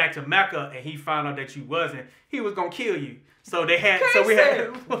you went back to Mecca and he found out that you wasn't, he was going to kill you. So they had... Kane so we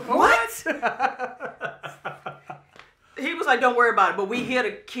said, had... What? He was like, don't worry about it, but we here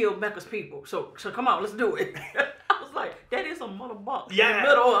to kill Mecca's people. So come on, let's do it. I was like, that is a mother buck in the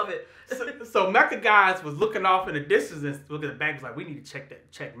middle of it. So Mecca guys was looking off in the distance and looking at the bag, was like, we need to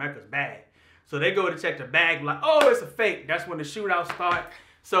check Mecca's bag. So they go to check the bag, like, oh, it's a fake. That's when the shootout starts.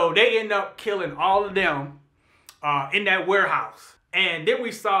 So they end up killing all of them in that warehouse. And then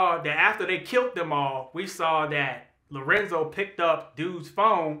we saw that after they killed them all, we saw that Lorenzo picked up dude's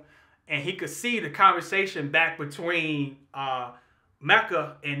phone and he could see the conversation back between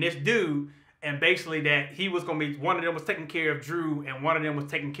Mecca and this dude. And basically that he was going to be, one of them was taking care of Drew and one of them was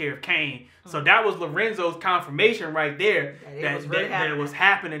taking care of Kane. So that was Lorenzo's confirmation right there that it was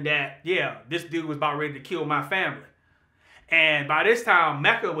happening, that, yeah, this dude was about ready to kill my family. And by this time,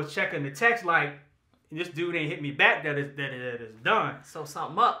 Mecca was checking the text like, this dude ain't hit me back, that is done. So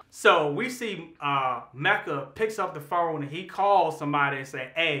something up. So we see Mecca picks up the phone and he calls somebody and say,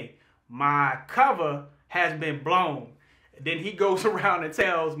 hey, my cover has been blown. Then he goes around and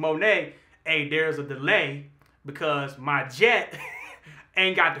tells Monet, hey, there's a delay because my jet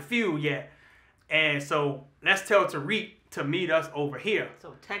ain't got the fuel yet. And so let's tell Tariq to meet us over here.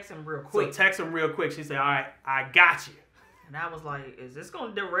 So text him real quick. She said, all right, I got you. And I was like, is this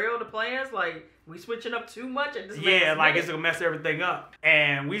going to derail the plans? Like, we switching up too much at this Yeah, like it's going to mess everything up.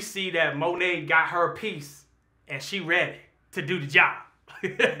 And we see that Monet got her piece and she ready to do the job.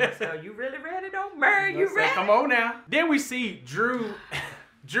 So you really ready though? Murray, you ready? Come on now. Then we see Drew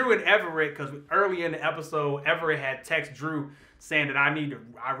and Everett, because early in the episode, Everett had text Drew saying that I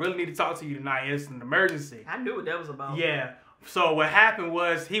really need to talk to you tonight. It's an emergency. I knew what that was about. Yeah. So what happened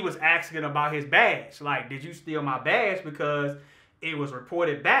was he was asking about his badge. Like, did you steal my badge? Because it was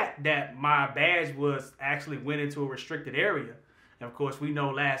reported back that my badge was actually went into a restricted area. And of course, we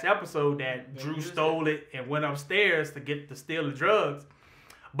know last episode that Drew stole it and went upstairs to steal the drugs.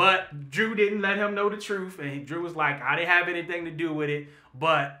 But Drew didn't let him know the truth, and Drew was like, I didn't have anything to do with it,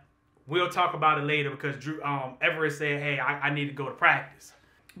 but we'll talk about it later, because Drew, Everett said, hey, I need to go to practice.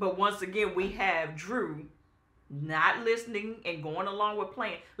 But once again, we have Drew not listening and going along with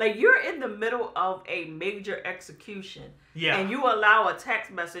plan. Like, you're in the middle of a major execution, and you allow a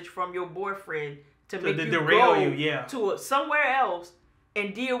text message from your boyfriend to make you go to somewhere else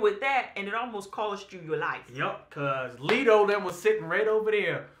and deal with that, and it almost cost you your life. Yep, because Lito then was sitting right over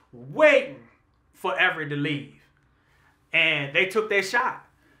there waiting for Everett to leave. And they took their shot.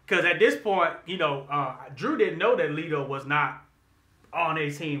 Because at this point, you know, Drew didn't know that Lito was not on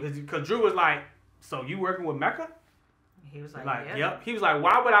their team. Because Drew was like, so you working with Mecca? He was like yeah. Yep. He was like,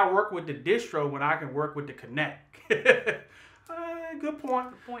 why would I work with the distro when I can work with the Connect? Good point.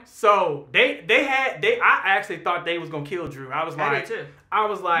 So I actually thought they was gonna kill Drew. I was like,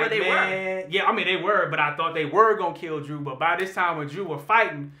 man, yeah, I mean they were, but I thought they were gonna kill Drew. But by this time when Drew were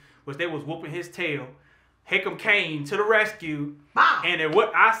fighting, they was whooping his tail. Here come Kane to the rescue. Wow. And if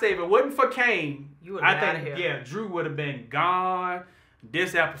it wasn't for Kane, Drew would have been gone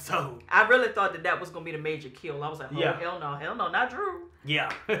this episode. I really thought that was gonna be the major kill. I was like, oh hell no, not Drew.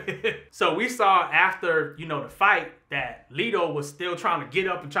 Yeah. So we saw after, the fight that Lito was still trying to get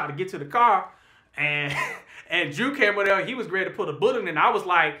up and try to get to the car. And Drew came over there. He was ready to put a bullet in. I was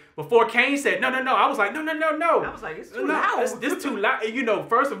like, before Kane said, no. I was like, no. I was like, it's too loud. It's too loud.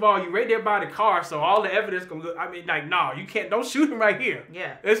 First of all, you right there by the car. So all the evidence going to look, no, you can't. Don't shoot him right here.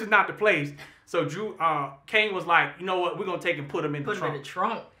 Yeah. This is not the place. So Kane was like, you know what? We're going to take and put him in the trunk. Put him in the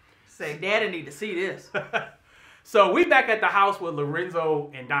trunk. Say, Daddy need to see this. So we back at the house with Lorenzo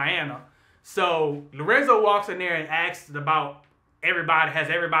and Diana. So Lorenzo walks in there and asks about has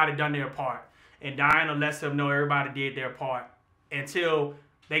everybody done their part? And Diana lets him know everybody did their part until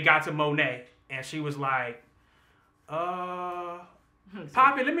they got to Monet. And she was like, Poppy,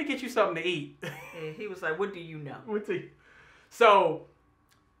 let me get you something to eat. And he was like, what do you know? So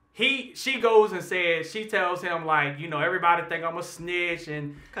she goes and says, she tells him like, everybody think I'm a snitch.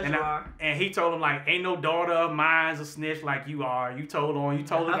 And he told him like, ain't no daughter of mine's a snitch like you are. You told it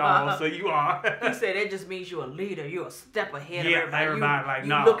all, so you are. He said, that just means you're a leader. You're a step ahead of everybody. Everybody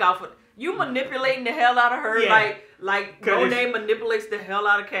you look out for... You manipulating the hell out of her like Monet manipulates the hell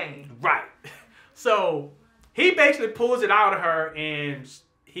out of Kane. Right. So he basically pulls it out of her and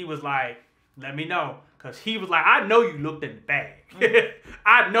he was like, let me know. Because he was like, I know you looked in the bag.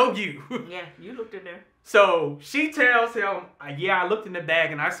 I know you. Yeah, you looked in there. So she tells him, I looked in the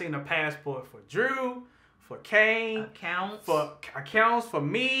bag and I seen a passport for Drew, for Kane, accounts for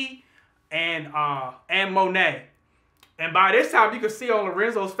me, and Monet. And by this time, you can see on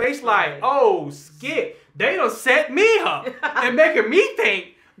Lorenzo's face like, oh, skit. They done set me up and making me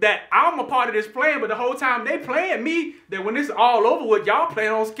think that I'm a part of this plan. But the whole time they playing me, that when this is all over with, y'all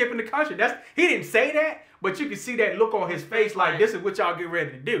plan on skipping the country. He didn't say that, but you can see that look on his face like this is what y'all get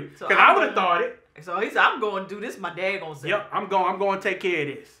ready to do. Because I would have thought it. So he said, I'm going to do this. My dad going to say. Yep, I'm going to take care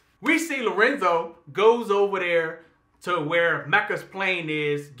of this. We see Lorenzo goes over there to where Mecca's plane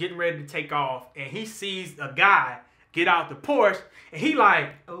is getting ready to take off. And he sees a guy get out the Porsche, and he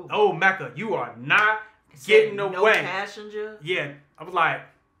like, oh, Mecca, you are not getting away. No passenger? Yeah. I was like,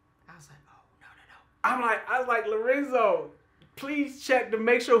 oh, no. I was like, Lorenzo, please check to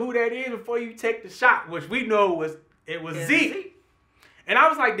make sure who that is before you take the shot, which we know it was Zeke. And I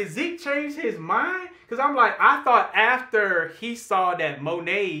was like, did Zeke change his mind? Because I'm like, I thought after he saw that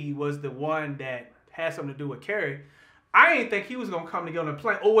Monet was the one that had something to do with Carrie, I didn't think he was going to come to get on the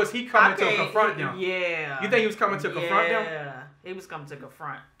plane. Or was he coming to confront them? Yeah. You think he was coming to confront them? Yeah. He was coming to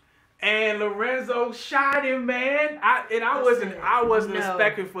confront. And Lorenzo shot him, man. I wasn't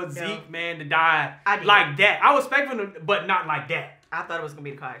expecting for Zeke, man, to die like that. I was expecting him, but not like that. I thought it was going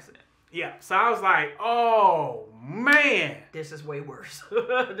to be a car accident. Yeah. So I was like, oh, man. This is way worse.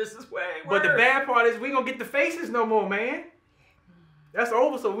 This is way worse. But the bad part is we ain't going to get the faces no more, man. That's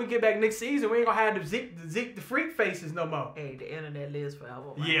over, so when we get back next season, we ain't gonna have the freak faces no more. Hey, the internet lives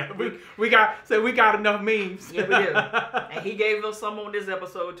forever, man. Yeah, we got enough memes. Yeah, we do. And he gave us some on this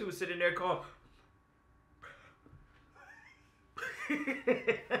episode too, sitting there calling.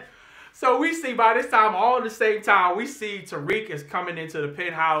 So we see by this time, all at the same time, we see Tariq is coming into the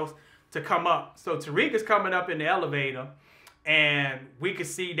penthouse to come up. So Tariq is coming up in the elevator, and we can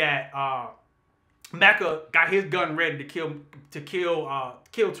see that Mecca got his gun ready to kill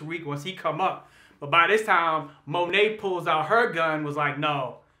Tariq once he come up. But by this time, Monet pulls out her gun, was like,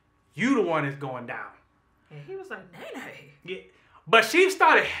 no, you the one that's going down. And he was like, Nene. Yeah. But she was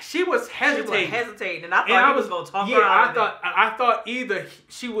hesitating. She was hesitating, and I thought he was going to talk her out of it. I thought either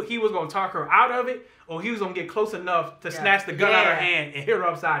he was going to talk her out of it, or he was going to get close enough to snatch the gun out of her hand and hit her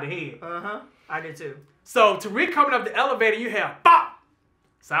upside the head. Uh-huh. I did too. So Tariq coming up the elevator, you hear bop.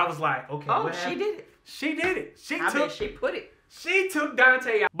 So I was like, okay. Oh, she did it. She did it. She put it. She took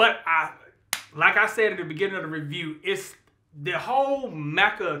Dante out. But like I said at the beginning of the review, it's the whole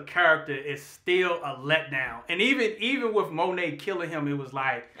Mecca character is still a letdown. And even with Monet killing him, it was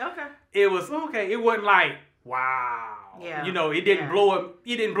like, okay. It was okay. It wasn't like, wow. Yeah. You know, it didn't blow him.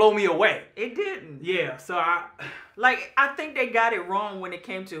 It didn't blow me away. It didn't. Yeah. So I think they got it wrong when it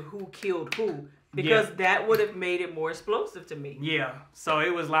came to who killed who. Because that would have made it more explosive to me. Yeah. So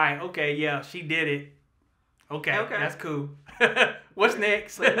it was like, okay, yeah, she did it. Okay. That's cool. What's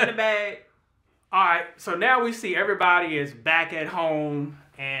next? Put it in the bag. All right. So now we see everybody is back at home.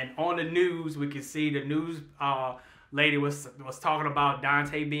 And on the news, we can see the news lady was talking about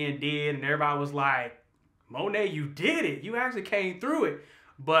Dante being dead. And everybody was like, Monet, you did it. You actually came through it.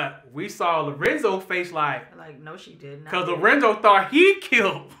 But we saw Lorenzo's face like, no, she didn't. Because Lorenzo thought he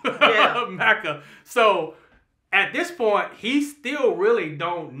killed Mecca. So at this point, he still really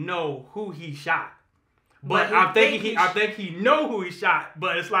don't know who he shot. But I think he know who he shot.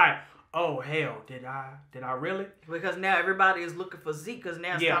 But it's like, oh hell, did I really? Because now everybody is looking for Zeke because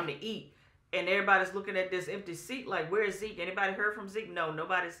now it's time to eat, and everybody's looking at this empty seat like, where's Zeke? Anybody heard from Zeke? No,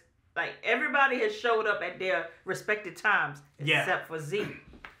 nobody's. Like everybody has showed up at their respective times except for Zeke.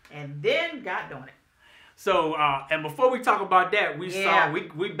 And then got doing it. So, and before we talk about that, we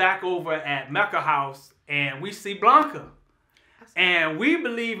back over at Mecca house and we see Blanca. And we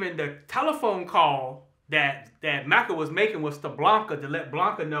believe in the telephone call that Mecca was making was to Blanca to let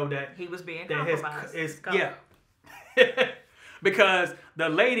Blanca know that he was being compromised. Because the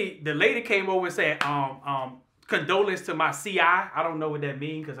lady came over and said, condolence to my CI. I don't know what that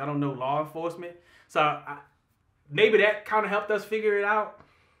means because I don't know law enforcement. So maybe that kind of helped us figure it out.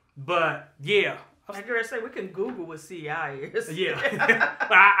 But yeah, like I said, we can Google what CI is. Yeah,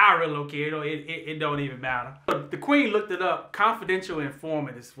 but I really don't care. It don't even matter. But the Queen looked it up. Confidential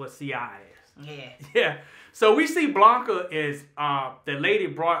informant is what CI is. Yeah. Yeah. So we see Blanca is the lady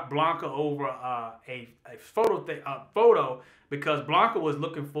brought Blanca over a photo because Blanca was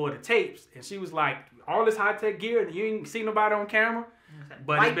looking for the tapes and she was like, all this high tech gear and you ain't see nobody on camera,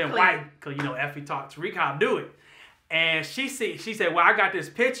 but it's been white because Effie taught Tariq how to do it. And she said, well, I got this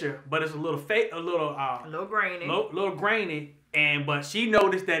picture, but it's a little fake, a little grainy. But she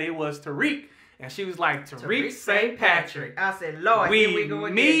noticed that it was Tariq, and she was like, Tariq St. Patrick. I said, Lord, here we go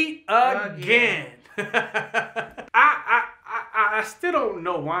again. Meet again. I still don't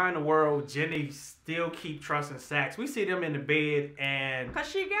know why in the world Jenny still keep trusting Saxe. We see them in the bed and... Because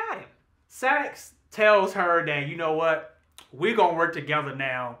she got him. Saxe tells her that, you know what? We're going to work together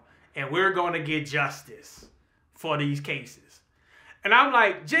now and we're going to get justice for these cases. And I'm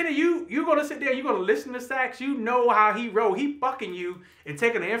like, Jenny, you going to sit there, you going to listen to Saxe? You know how he wrote. He fucking you and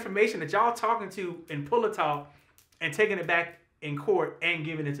taking the information that y'all talking to in Puller Talk and taking it back in court and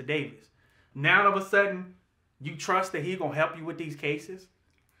giving it to Davis. Now all of a sudden, you trust that he gonna help you with these cases?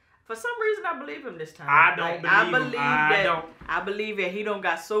 For some reason, I believe him this time. I don't believe him. I believe that he don't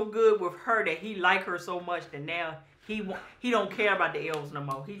got so good with her that he like her so much that now he don't care about the elves no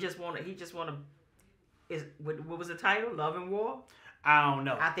more. He just wanna. What was the title? Love and War. I don't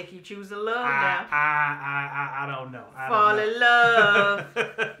know. I think he choosing love now. I don't know. Fall in love.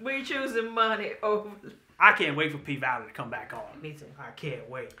 We choosing money over. I can't wait for P Valley to come back on. Me too. I can't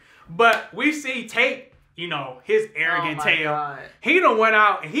wait. But we see Tate, you know, his arrogant tail. God. He done went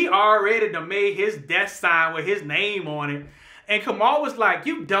out and he already done made his death sign with his name on it. And Kamal was like,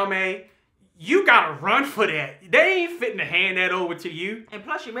 you dumbass, you gotta run for that. They ain't fitting to hand that over to you. And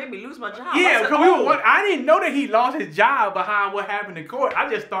plus, you made me lose my job. Yeah, because I didn't know that he lost his job behind what happened in court. I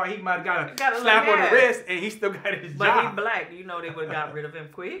just thought he might have got a slap on the wrist and he still got his job. But he black. You know they would have got rid of him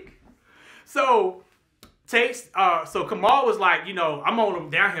quick. So... so Kamal was like, you know, I'm on him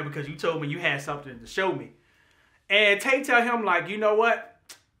down here because you told me you had something to show me. And Tate tell him like, you know what?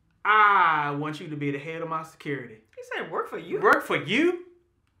 I want you to be the head of my security. He said, work for you? Work for you?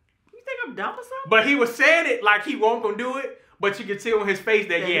 You think I'm dumb or something? But he was saying it like he won't gonna do it, but you could see on his face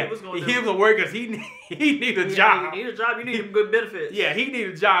that, he was gonna work because he need a job. You need a job, you need good benefits. Yeah, he need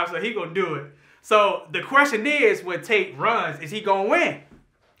a job, so he gonna do it. So the question is, when Tate runs, is he gonna win?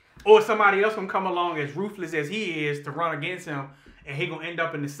 Or somebody else gonna come along as ruthless as he is to run against him, and he gonna end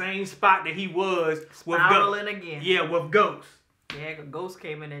up in the same spot that he was with Ghost. Again. Yeah, with Ghost. Yeah, Ghost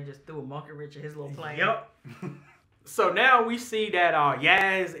came in and just threw a monkey wrench at his little plane. Yep. So now we see that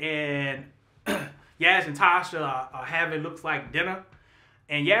Yaz and Tasha are having looks like dinner,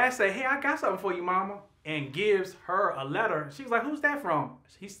 and Yaz say, "Hey, I got something for you, Mama," and gives her a letter. She's like, "Who's that from?"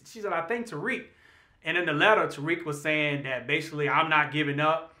 She said, "I think Tariq." And in the letter, Tariq was saying that basically I'm not giving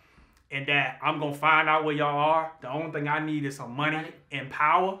up. And that I'm going to find out where y'all are. The only thing I need is some money and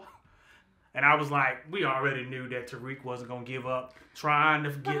power. And I was like, we already knew that Tariq wasn't going to give up trying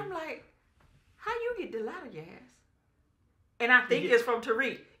to forget. But I'm like, how you get the letter, Yaz? And I think it's from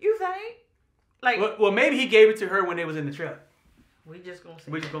Tariq. You think? Like, well, maybe he gave it to her when they was in the truck. We just going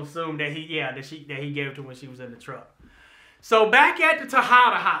to assume that he gave it to her when she was in the truck. So back at the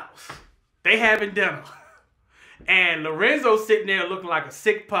Tejada house, they having dinner. And Lorenzo's sitting there looking like a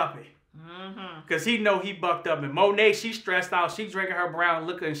sick puppy. Because he know he bucked up. And Monet, she's stressed out. She's drinking her brown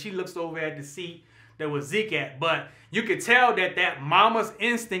liquor and she looks over at the seat that was Zeke at. But you could tell that mama's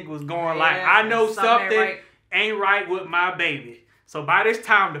instinct was going like, I know something ain't right with my baby. So by this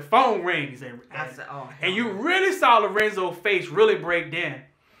time, the phone rings. And you really saw Lorenzo's face really break down.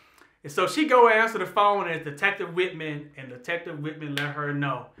 And so she go answer the phone and it's Detective Whitman. And Detective Whitman let her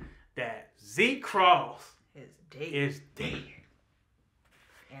know that Zeke Cross is dead.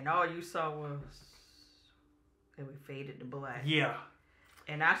 And all you saw was that we faded to black. Yeah.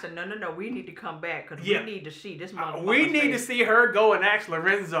 And I said, no, we need to come back because we need to see this motherfucker. We need to see her go and ask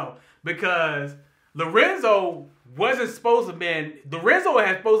Lorenzo because Lorenzo wasn't supposed to have been. Lorenzo was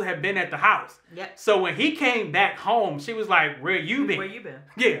supposed to have been at the house. Yep. So when he came back home, she was like, "Where you been?" Where you been?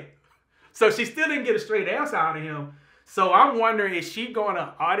 Yeah. So she still didn't get a straight answer out of him. So I'm wondering, is she going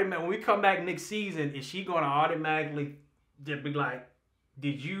to when we come back next season, is she going to automatically just be like,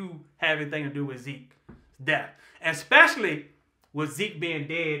 did you have anything to do with Zeke's death? And especially with Zeke being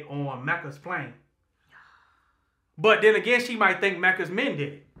dead on Mecca's plane. But then again, she might think Mecca's men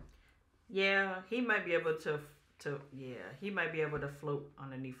did it. Yeah, he might be able to float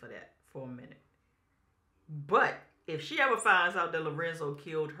underneath of that for a minute. But if she ever finds out that Lorenzo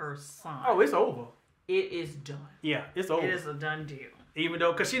killed her son, oh, it's over. It is done. Yeah, it's over. It is a done deal. Even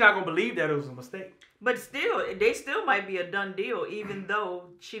though, because she's not going to believe that it was a mistake. But still, they still might be a done deal, even though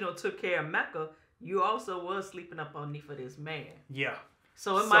she don't took care of Mecca. You also was sleeping up underneath of this man. Yeah.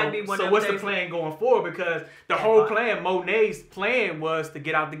 So it might be one of So what's the plan going forward? Because the whole plan, Monet's plan was to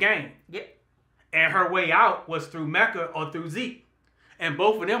get out the game. Yep. And her way out was through Mecca or through Zeke. And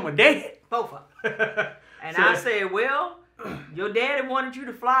both of them were dead. Both of them. And so I said, well, your daddy wanted you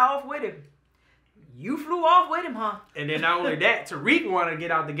to fly off with him. You flew off with him, huh? And then not only that, Tariq wanted to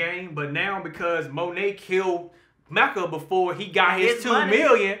get out the game, but now because Monet killed Mecca before he got his $2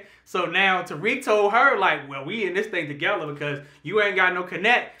 million, so now Tariq told her, like, well, we in this thing together because you ain't got no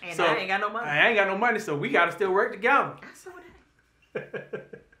connect. And so I ain't got no money. I ain't got no money, so we got to still work together. I saw that.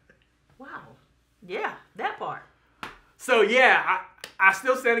 Wow. Yeah, that part. So yeah, I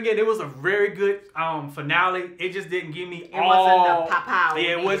still said again, it was a very good finale. It just didn't give me wasn't the pow.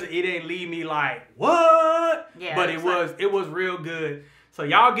 Yeah, it wasn't. It didn't leave me like what? Yeah, but it was real good. So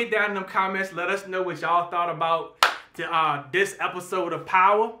y'all get down in them comments. Let us know what y'all thought about this episode of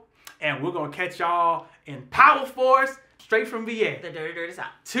Power, and we're gonna catch y'all in Power Force straight from VA. The Dirty Dirty South.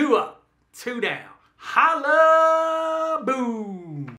 2 up, 2 down. Holla, boom.